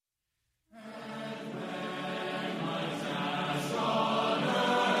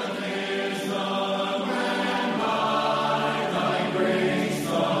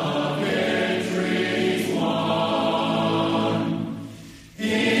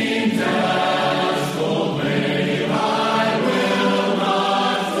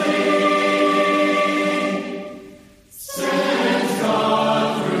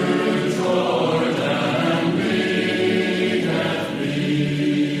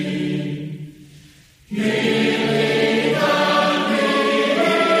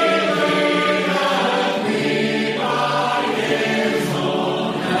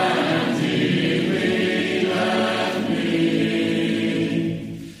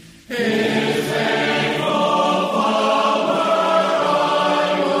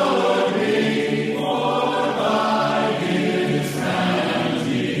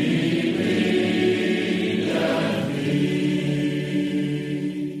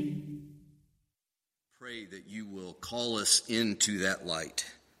call us into that light.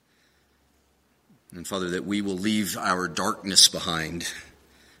 And Father, that we will leave our darkness behind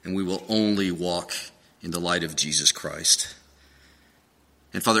and we will only walk in the light of Jesus Christ.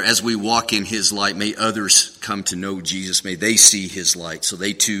 And Father, as we walk in his light, may others come to know Jesus. May they see his light so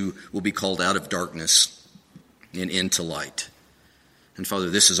they too will be called out of darkness and into light. And Father,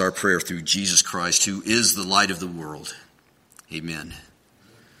 this is our prayer through Jesus Christ, who is the light of the world. Amen.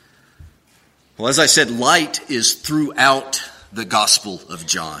 Well, as I said, light is throughout the Gospel of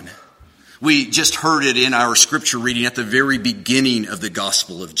John. We just heard it in our scripture reading at the very beginning of the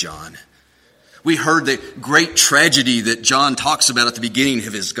Gospel of John. We heard the great tragedy that John talks about at the beginning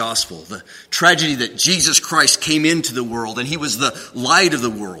of his gospel. The tragedy that Jesus Christ came into the world and he was the light of the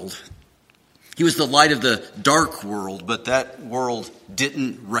world. He was the light of the dark world, but that world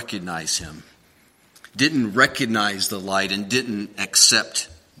didn't recognize him. Didn't recognize the light and didn't accept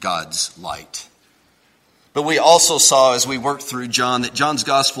God's light. But we also saw as we worked through John that John's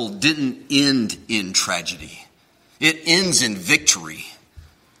gospel didn't end in tragedy. It ends in victory.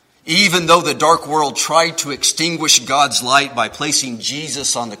 Even though the dark world tried to extinguish God's light by placing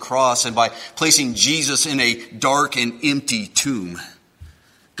Jesus on the cross and by placing Jesus in a dark and empty tomb,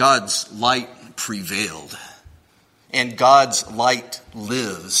 God's light prevailed. And God's light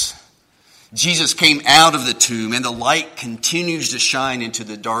lives. Jesus came out of the tomb and the light continues to shine into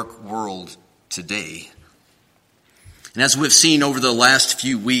the dark world today. And as we've seen over the last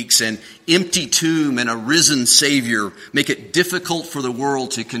few weeks, an empty tomb and a risen Savior make it difficult for the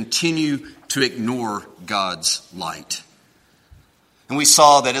world to continue to ignore God's light. And we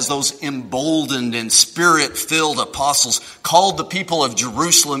saw that as those emboldened and spirit-filled apostles called the people of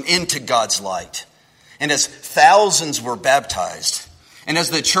Jerusalem into God's light, and as thousands were baptized, and as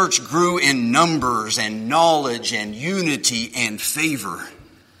the church grew in numbers and knowledge and unity and favor,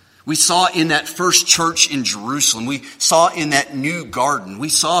 we saw in that first church in Jerusalem, we saw in that new garden, we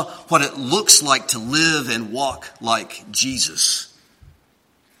saw what it looks like to live and walk like Jesus.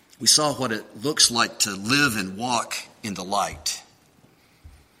 We saw what it looks like to live and walk in the light.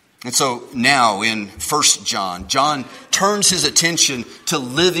 And so now in 1 John, John turns his attention to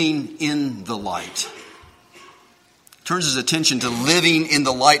living in the light. Turns his attention to living in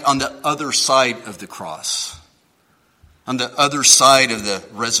the light on the other side of the cross. On the other side of the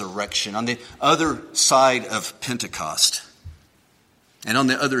resurrection, on the other side of Pentecost, and on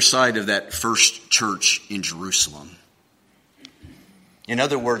the other side of that first church in Jerusalem. In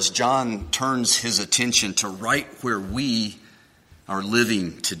other words, John turns his attention to right where we are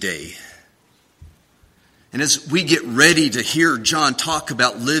living today. And as we get ready to hear John talk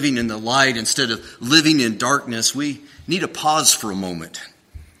about living in the light instead of living in darkness, we need to pause for a moment.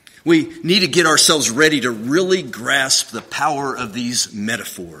 We need to get ourselves ready to really grasp the power of these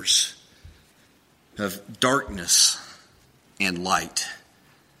metaphors of darkness and light.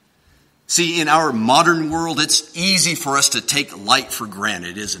 See, in our modern world, it's easy for us to take light for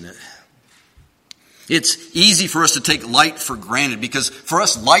granted, isn't it? It's easy for us to take light for granted because for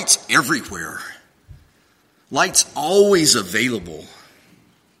us, light's everywhere. Light's always available.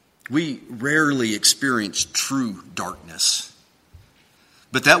 We rarely experience true darkness.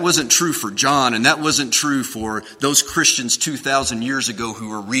 But that wasn't true for John, and that wasn't true for those Christians 2,000 years ago who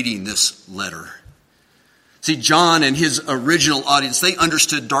were reading this letter. See, John and his original audience, they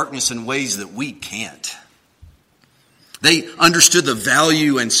understood darkness in ways that we can't. They understood the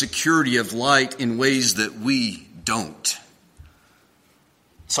value and security of light in ways that we don't.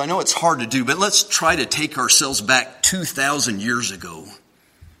 So I know it's hard to do, but let's try to take ourselves back 2,000 years ago.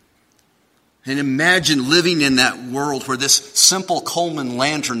 And imagine living in that world where this simple Coleman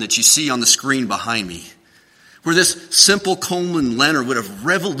lantern that you see on the screen behind me, where this simple Coleman lantern would have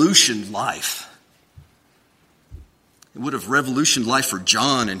revolutionized life. It would have revolutionized life for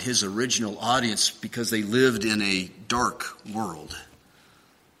John and his original audience because they lived in a dark world.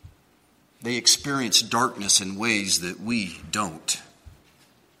 They experienced darkness in ways that we don't.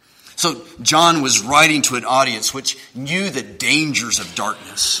 So John was writing to an audience which knew the dangers of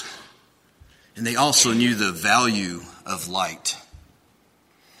darkness. And they also knew the value of light.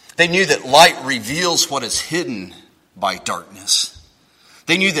 They knew that light reveals what is hidden by darkness.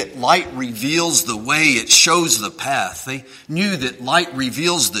 They knew that light reveals the way, it shows the path. They knew that light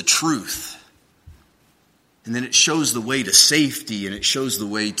reveals the truth. And then it shows the way to safety and it shows the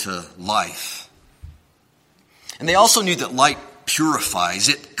way to life. And they also knew that light purifies,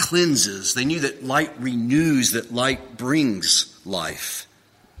 it cleanses. They knew that light renews, that light brings life.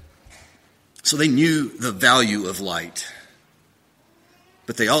 So they knew the value of light,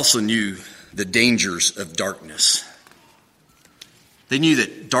 but they also knew the dangers of darkness. They knew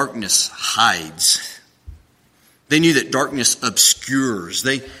that darkness hides, They knew that darkness obscures.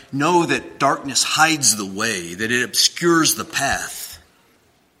 They know that darkness hides the way, that it obscures the path.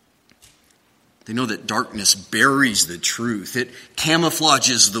 They know that darkness buries the truth. It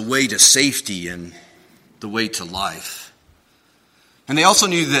camouflages the way to safety and the way to life. And they also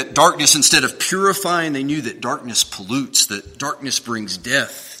knew that darkness, instead of purifying, they knew that darkness pollutes, that darkness brings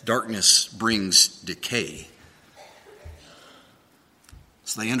death, darkness brings decay.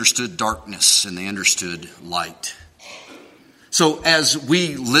 So they understood darkness and they understood light. So as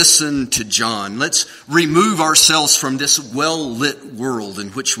we listen to John, let's remove ourselves from this well-lit world in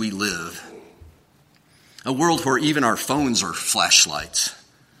which we live. A world where even our phones are flashlights,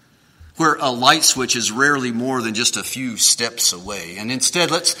 where a light switch is rarely more than just a few steps away. And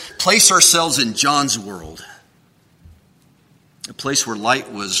instead, let's place ourselves in John's world, a place where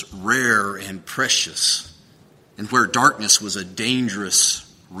light was rare and precious, and where darkness was a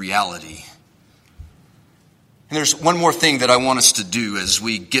dangerous reality. And there's one more thing that I want us to do as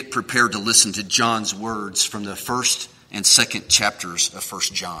we get prepared to listen to John's words from the first and second chapters of 1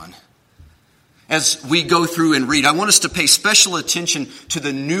 John. As we go through and read, I want us to pay special attention to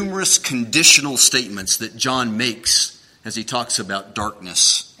the numerous conditional statements that John makes as he talks about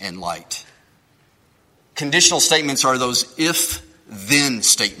darkness and light. Conditional statements are those if-then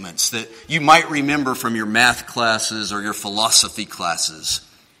statements that you might remember from your math classes or your philosophy classes.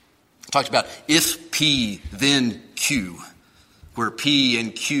 Talked about if P, then Q, where P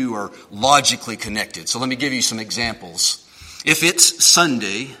and Q are logically connected. So let me give you some examples. If it's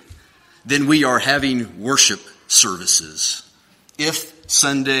Sunday, then we are having worship services. If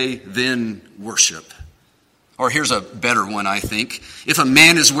Sunday, then worship. Or here's a better one, I think. If a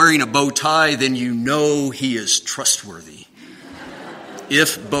man is wearing a bow tie, then you know he is trustworthy.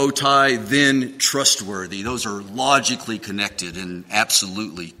 If bow tie, then trustworthy. Those are logically connected and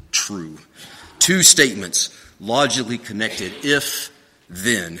absolutely true. Two statements, logically connected, if,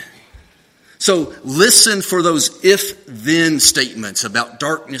 then. So listen for those if-then statements about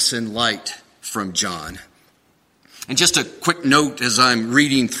darkness and light from John. And just a quick note as I'm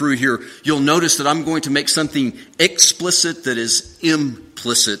reading through here, you'll notice that I'm going to make something explicit that is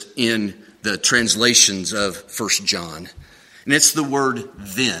implicit in the translations of 1 John. And it's the word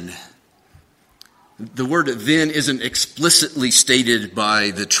then. The word then isn't explicitly stated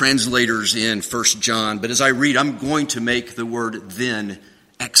by the translators in 1 John, but as I read, I'm going to make the word then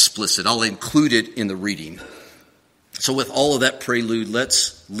explicit. I'll include it in the reading. So with all of that prelude,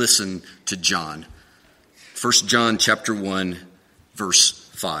 let's listen to John. 1 John chapter 1, verse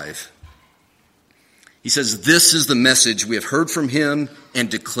 5. He says, "This is the message we have heard from him and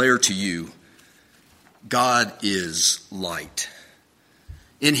declare to you. God is light.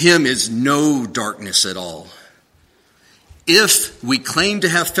 In him is no darkness at all. If we claim to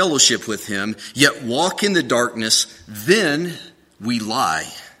have fellowship with him, yet walk in the darkness, then we lie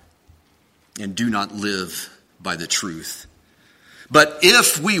and do not live by the truth. But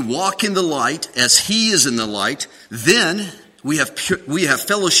if we walk in the light as he is in the light, then we have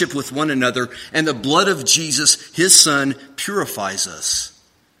fellowship with one another, and the blood of Jesus, his son, purifies us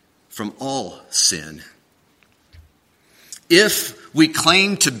from all sin. If we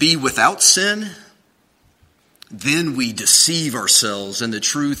claim to be without sin, then we deceive ourselves and the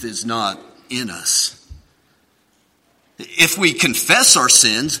truth is not in us. If we confess our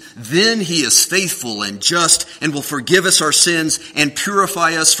sins, then he is faithful and just and will forgive us our sins and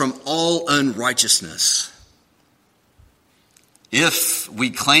purify us from all unrighteousness. If we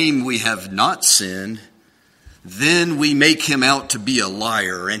claim we have not sinned, then we make him out to be a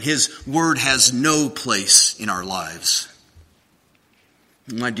liar and his word has no place in our lives.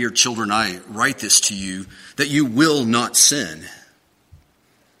 My dear children, I write this to you that you will not sin.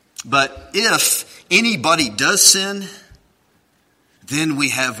 But if anybody does sin, then we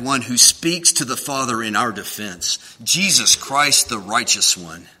have one who speaks to the Father in our defense, Jesus Christ, the righteous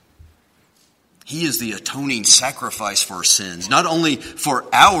one. He is the atoning sacrifice for our sins, not only for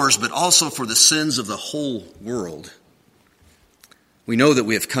ours, but also for the sins of the whole world. We know that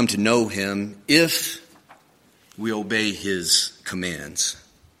we have come to know him if we obey his commands.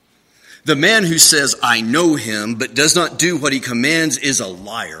 The man who says, I know him, but does not do what he commands is a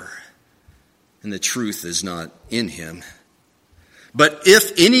liar, and the truth is not in him. But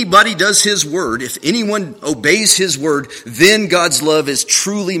if anybody does his word, if anyone obeys his word, then God's love is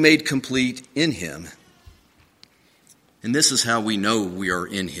truly made complete in him. And this is how we know we are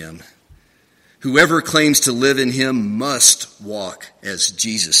in him. Whoever claims to live in him must walk as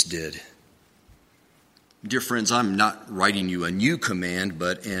Jesus did. Dear friends, I'm not writing you a new command,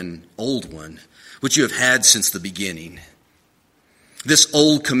 but an old one, which you have had since the beginning. This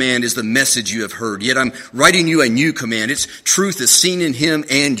old command is the message you have heard, yet I'm writing you a new command. Its truth is seen in him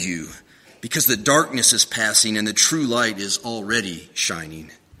and you, because the darkness is passing and the true light is already shining.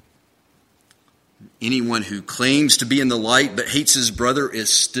 Anyone who claims to be in the light but hates his brother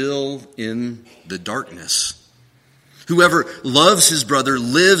is still in the darkness. Whoever loves his brother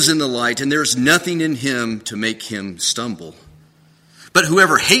lives in the light, and there's nothing in him to make him stumble. But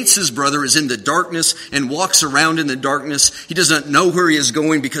whoever hates his brother is in the darkness and walks around in the darkness. He does not know where he is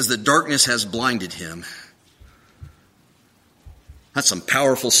going because the darkness has blinded him. That's some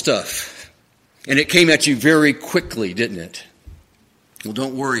powerful stuff. And it came at you very quickly, didn't it? Well,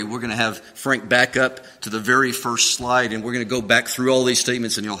 don't worry. We're going to have Frank back up to the very first slide, and we're going to go back through all these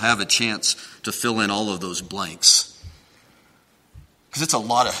statements, and you'll have a chance to fill in all of those blanks. Because it's a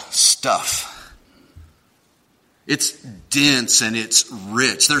lot of stuff. It's dense and it's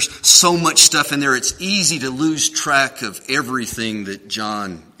rich. There's so much stuff in there, it's easy to lose track of everything that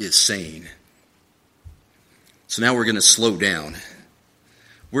John is saying. So now we're going to slow down.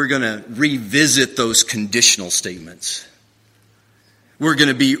 We're going to revisit those conditional statements. We're going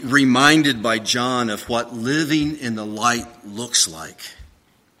to be reminded by John of what living in the light looks like.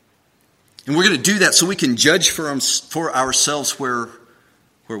 And we're going to do that so we can judge for ourselves where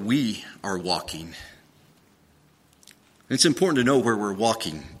we are walking. It's important to know where we're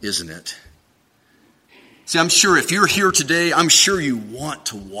walking, isn't it? See, I'm sure if you're here today, I'm sure you want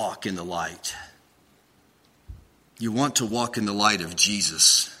to walk in the light. You want to walk in the light of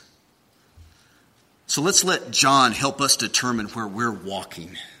Jesus. So let's let John help us determine where we're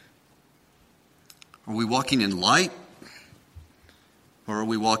walking. Are we walking in light? Or are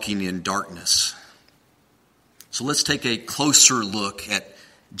we walking in darkness? So let's take a closer look at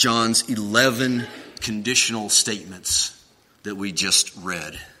John's 11 conditional statements that we just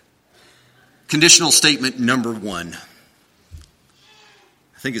read. Conditional statement number 1.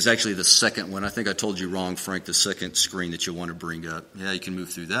 I think it's actually the second one. I think I told you wrong, Frank, the second screen that you'll want to bring up. Yeah, you can move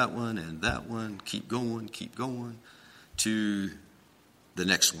through that one and that one. Keep going to the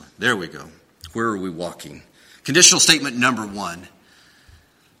next one. There we go. Where are we walking? Conditional statement number 1.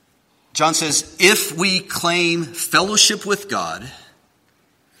 John says, if we claim fellowship with God,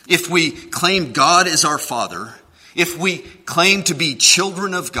 if we claim God as our Father, if we claim to be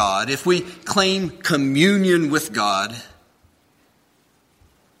children of God, if we claim communion with God,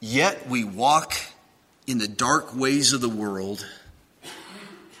 yet we walk in the dark ways of the world,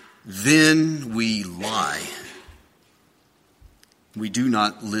 then we lie. We do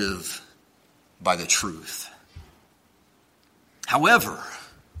not live by the truth. However,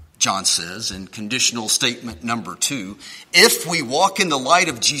 John says in conditional statement number 2, if we walk in the light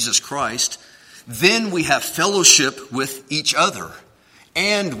of Jesus Christ, then we have fellowship with each other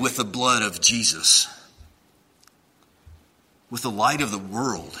and with the blood of Jesus, with the light of the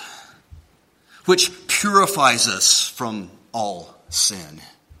world, which purifies us from all sin.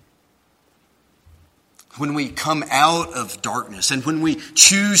 When we come out of darkness and when we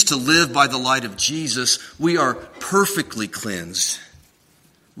choose to live by the light of Jesus, we are perfectly cleansed.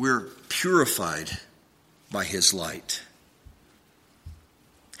 We're purified by his light.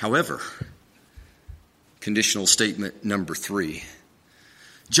 However, conditional statement number 3.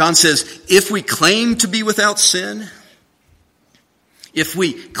 John says, if we claim to be without sin, if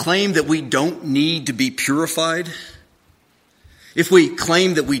we claim that we don't need to be purified, if we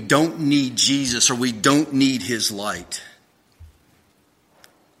claim that we don't need Jesus or we don't need his light,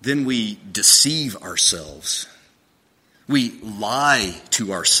 then we deceive ourselves. We lie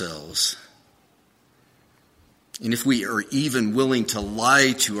to ourselves. And if we are even willing to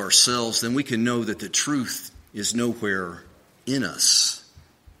lie to ourselves, then we can know that the truth is nowhere in us.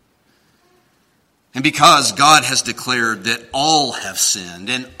 And because God has declared that all have sinned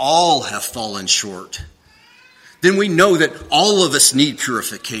and all have fallen short, then we know that all of us need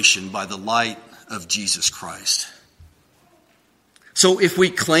purification by the light of Jesus Christ. So if we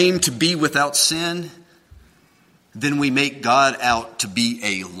claim to be without sin, then we make God out to be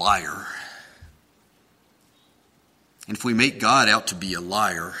a liar. And if we make God out to be a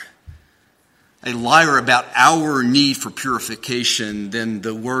liar about our need for purification, then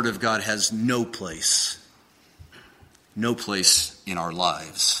the Word of God has no place in our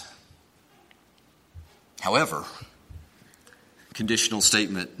lives. However, conditional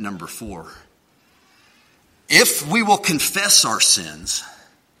statement number 4. If we will confess our sins,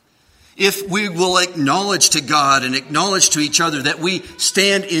 if we will acknowledge to God and acknowledge to each other that we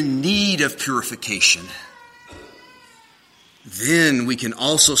stand in need of purification, then we can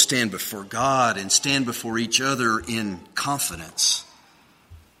also stand before God and stand before each other in confidence.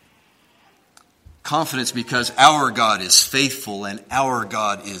 confidence because our God is faithful and our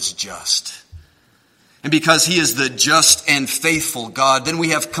God is just. And because he is the just and faithful God, then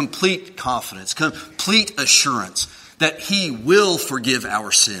we have complete confidence, complete assurance that he will forgive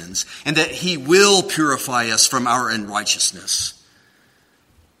our sins and that he will purify us from our unrighteousness,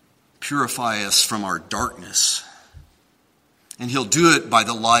 purify us from our darkness. And he'll do it by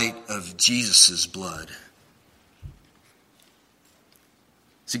the light of Jesus' blood.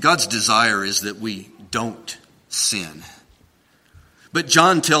 See, God's desire is that we don't sin. But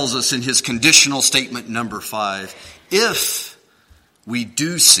John tells us in his conditional statement number 5, if we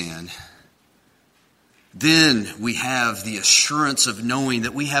do sin, then we have the assurance of knowing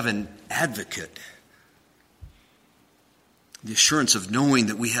that we have an advocate. The assurance of knowing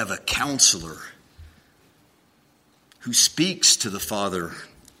that we have a counselor who speaks to the Father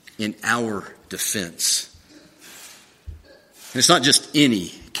in our defense. And it's not just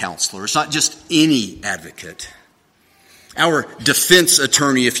any counselor. It's not just any advocate. Our defense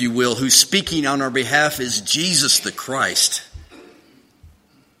attorney, if you will, who's speaking on our behalf is Jesus the Christ.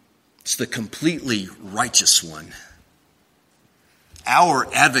 It's the completely righteous one.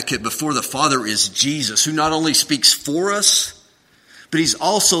 Our advocate before the Father is Jesus, who not only speaks for us, but he's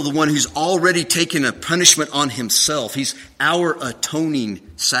also the one who's already taken a punishment on himself. He's our atoning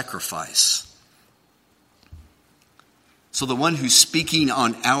sacrifice. So the one who's speaking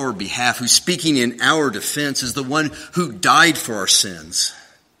on our behalf, who's speaking in our defense, is the one who died for our sins.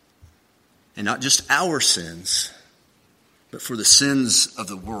 And not just our sins, but for the sins of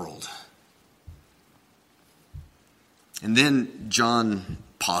the world. And then John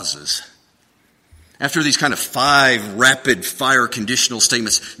pauses. After these kind of 5 rapid fire conditional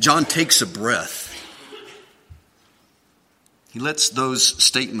statements, John takes a breath. He lets those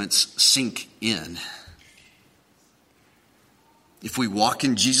statements sink in. If we walk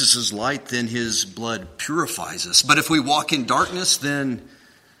in Jesus' light, then his blood purifies us. But if we walk in darkness, then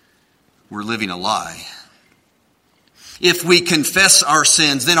we're living a lie. If we confess our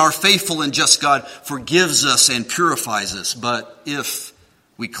sins, then our faithful and just God forgives us and purifies us. But if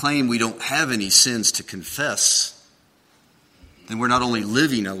we claim we don't have any sins to confess, then we're not only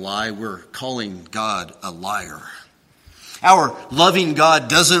living a lie, we're calling God a liar. Our loving God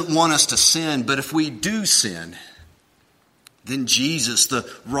doesn't want us to sin, but if we do sin, then Jesus, the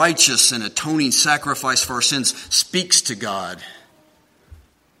righteous and atoning sacrifice for our sins, speaks to God.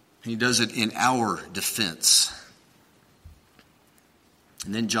 He does it in our defense.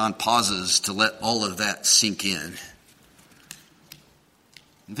 And then John pauses to let all of that sink in.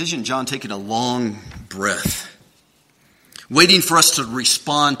 Envision John taking a long breath, waiting for us to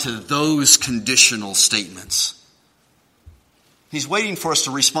respond to those conditional statements. He's waiting for us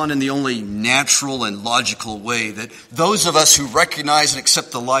to respond in the only natural and logical way that those of us who recognize and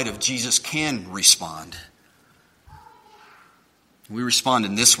accept the light of Jesus can respond. We respond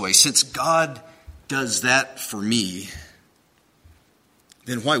in this way: since God does that for me,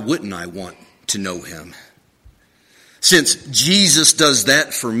 then why wouldn't I want to know him? Since Jesus does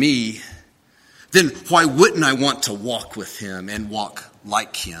that for me, then why wouldn't I want to walk with him and walk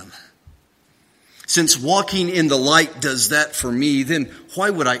like him? Since walking in the light does that for me, then why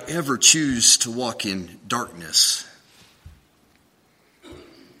would I ever choose to walk in darkness?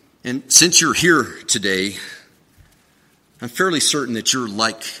 And since you're here today, I'm fairly certain that you're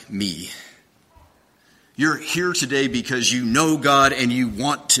like me. You're here today because you know God and you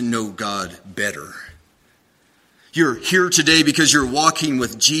want to know God better. You're here today because you're walking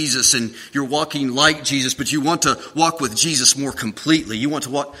with Jesus and you're walking like Jesus, but you want to walk with Jesus more completely. You want to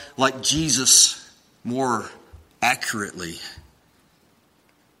walk like Jesus more accurately.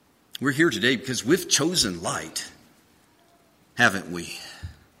 We're here today because we've chosen light, haven't we?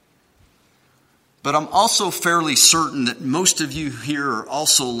 But I'm also fairly certain that most of you here are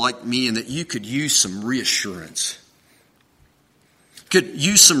also like me and that you could use some reassurance. Could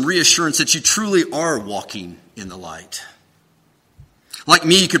use some reassurance that you truly are walking in the light. Like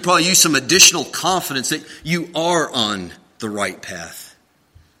me, you could probably use some additional confidence that you are on the right path.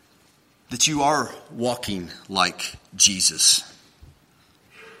 That you are walking like Jesus.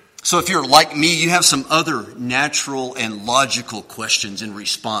 So if you're like me, you have some other natural and logical questions in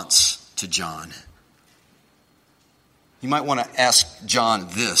response to John. You might want to ask John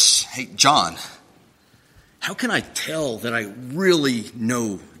this: hey, John, how can I tell that I really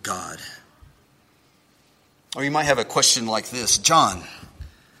know God? Or you might have a question like this: John,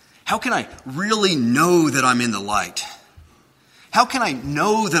 how can I really know that I'm in the light? How can I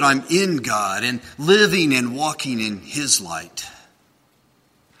know that I'm in God and living and walking in his light?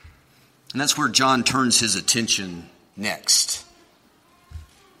 And that's where John turns his attention next.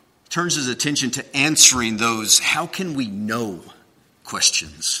 turns his attention to answering those "how can we know"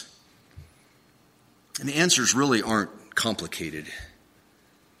 questions. And the answers really aren't complicated.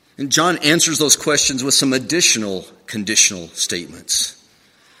 And John answers those questions with some additional conditional statements.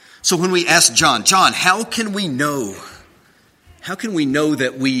 So when we ask John, how can we know? How can we know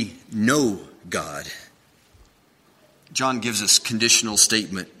that we know God? John gives us conditional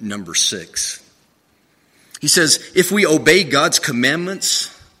statement number 6. He says, if we obey God's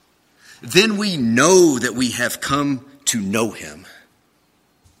commandments, then we know that we have come to know him.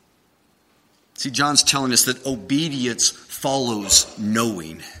 See, John's telling us that obedience follows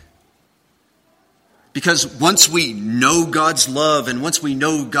knowing. Because once we know God's love and once we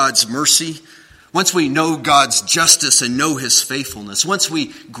know God's mercy, once we know God's justice and know his faithfulness, once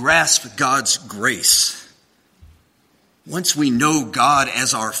we grasp God's grace, once we know God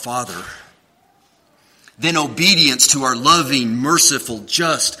as our Father, then obedience to our loving, merciful,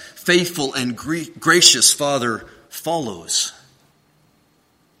 just, faithful, and gracious Father follows.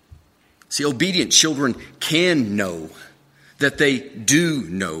 See, obedient children can know that they do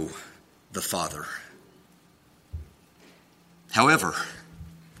know the Father. However,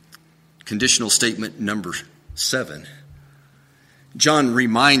 conditional statement number 7, John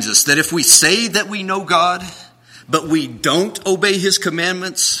reminds us that if we say that we know God, but we don't obey his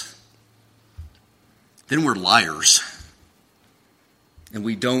commandments, then we're liars, and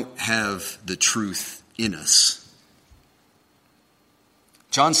we don't have the truth in us.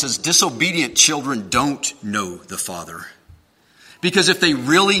 John says disobedient children don't know the Father, because if they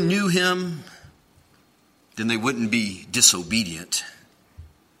really knew him, then they wouldn't be disobedient.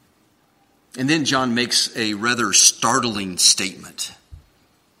 And then John makes a rather startling statement.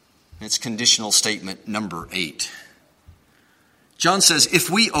 It's conditional statement number 8. John says, if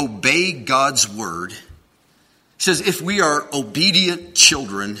we obey God's word, he says, if we are obedient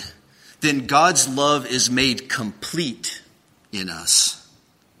children, then God's love is made complete in us.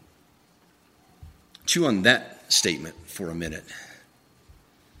 Chew on that statement for a minute.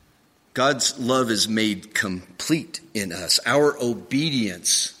 God's love is made complete in us. Our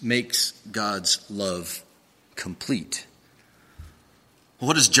obedience makes God's love complete.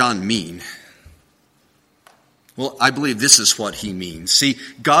 What does John mean? Well, I believe this is what he means. See,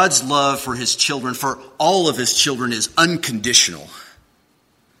 God's love for his children, for all of his children, is unconditional.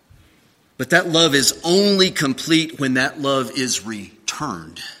 But that love is only complete when that love is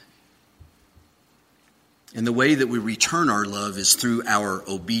returned. And the way that we return our love is through our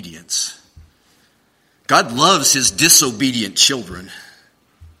obedience. God loves his disobedient children,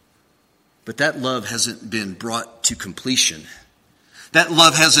 but that love hasn't been brought to completion. That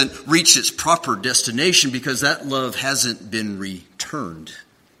love hasn't reached its proper destination because that love hasn't been returned.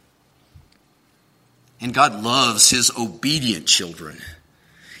 And God loves his obedient children.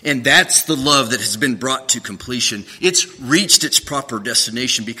 And that's the love that has been brought to completion. It's reached its proper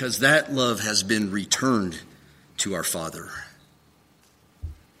destination because that love has been returned to our Father.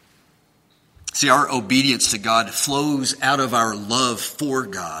 See, our obedience to God flows out of our love for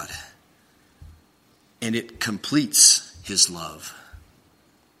God, and it completes his love.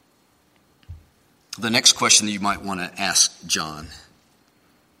 The next question that you might want to ask John: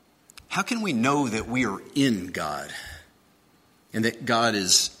 how can we know that we are in God and that God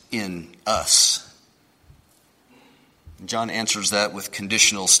is in us? John answers that with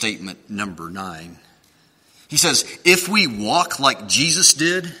conditional statement number 9. He says, if we walk like Jesus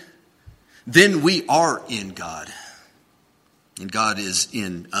did, then we are in God, and God is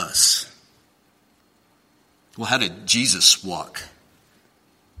in us. Well, how did Jesus walk?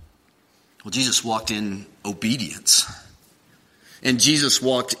 Well, Jesus walked in obedience, and Jesus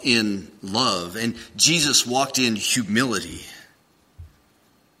walked in love, and Jesus walked in humility,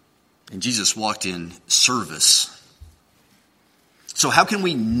 and Jesus walked in service. So how can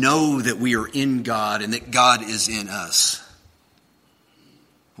we know that we are in God and that God is in us?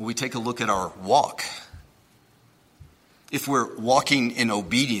 Well, we take a look at our walk. If we're walking in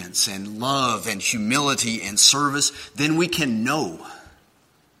obedience and love and humility and service, then we can know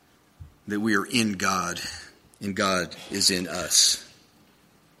that we are in God and God is in us.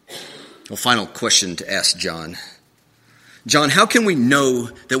 Well, final question to ask John. John, how can we know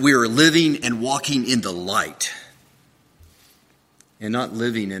that we are living and walking in the light and not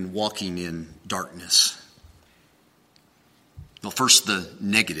living and walking in darkness? Well, first, the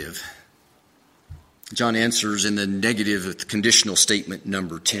negative. John answers in the negative of the conditional statement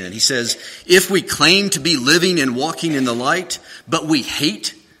number 10. He says, if we claim to be living and walking in the light, but we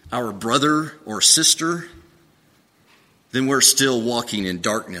hate our brother or sister, then we're still walking in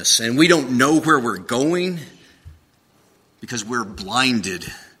darkness. And we don't know where we're going because we're blinded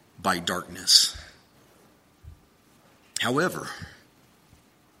by darkness. However,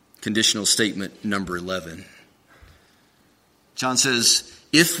 conditional statement number 11. John says,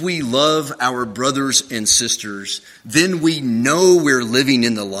 if we love our brothers and sisters, then we know we're living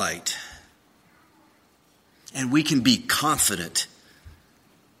in the light. And we can be confident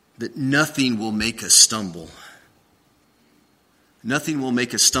that nothing will make us stumble. Nothing will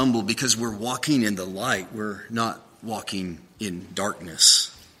make us stumble because we're walking in the light. We're not walking in darkness.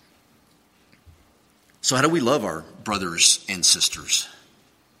 So how do we love our brothers and sisters?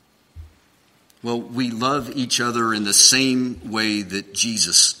 Well, we love each other in the same way that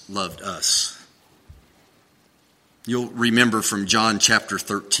Jesus loved us. You'll remember from John chapter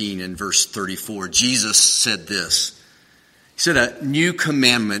 13 and verse 34, Jesus said this. He said, a new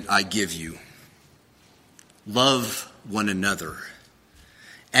commandment I give you. Love one another.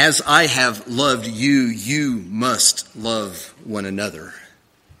 As I have loved you, you must love one another.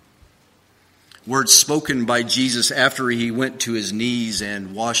 Words spoken by Jesus after he went to his knees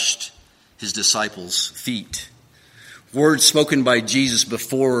and washed his disciples' feet. Words spoken by Jesus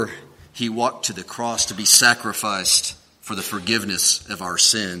before he walked to the cross to be sacrificed for the forgiveness of our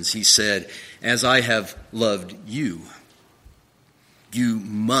sins. He said, as I have loved you, you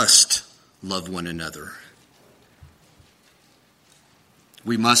must love one another.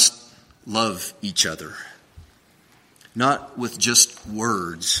 We must love each other, not with just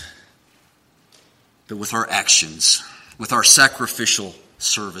words, but with our actions, with our sacrificial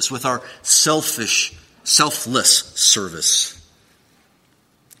service, with our selfless service,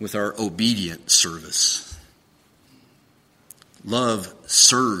 with our obedient service. Love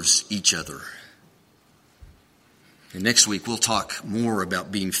serves each other. And next week we'll talk more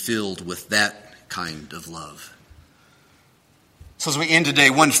about being filled with that kind of love. So as we end today,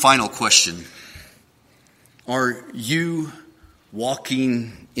 one final question. Are you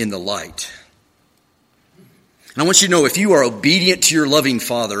walking in the light? And I want you to know, if you are obedient to your loving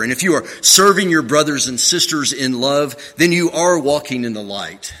Father, and if you are serving your brothers and sisters in love, then you are walking in the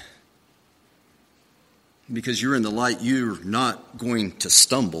light. Because you're in the light, you're not going to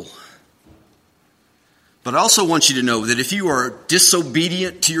stumble. But I also want you to know that if you are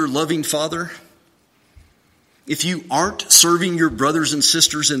disobedient to your loving Father, if you aren't serving your brothers and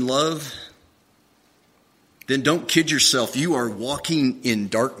sisters in love, then don't kid yourself. You are walking in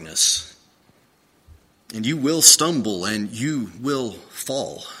darkness. And you will stumble and you will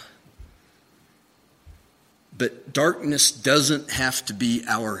fall. But darkness doesn't have to be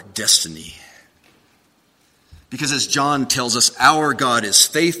our destiny. Because as John tells us, our God is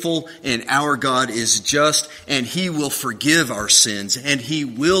faithful and our God is just, and he will forgive our sins, and he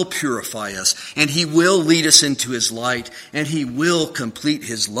will purify us, and he will lead us into his light, and he will complete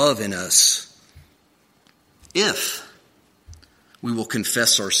his love in us. If we will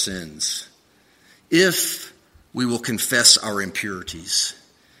confess our sins, if we will confess our impurities,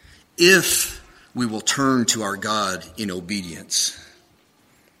 if we will turn to our God in obedience.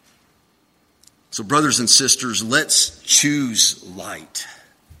 So brothers and sisters, let's choose light.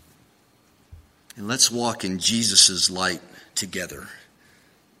 And let's walk in Jesus' light together.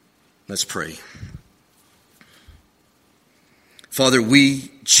 Let's pray. Father,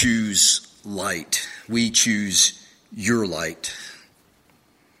 we choose light. We choose your light.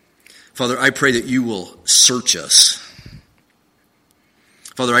 Father, I pray that you will search us.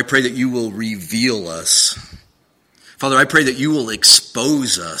 Father, I pray that you will reveal us. Father, I pray that you will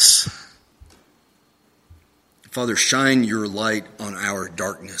expose us. Father, shine your light on our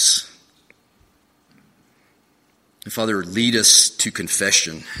darkness. And Father, lead us to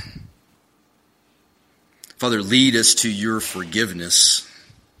confession. Father, lead us to your forgiveness.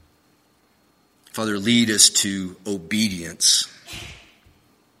 Father, lead us to obedience.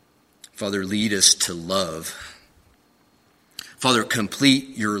 Father, lead us to love. Father,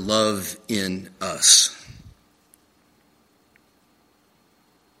 complete your love in us.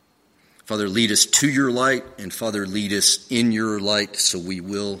 Father, lead us to your light, and Father, lead us in your light so we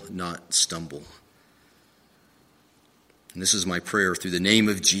will not stumble. And this is my prayer through the name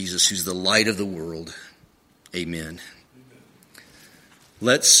of Jesus, who's the light of the world. Amen.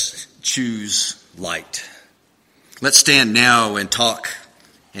 Let's choose light. Let's stand now and talk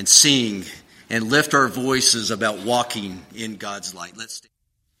and sing and lift our voices about walking in God's light. Let's stand.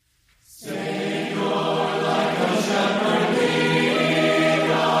 Savior, like a shepherd.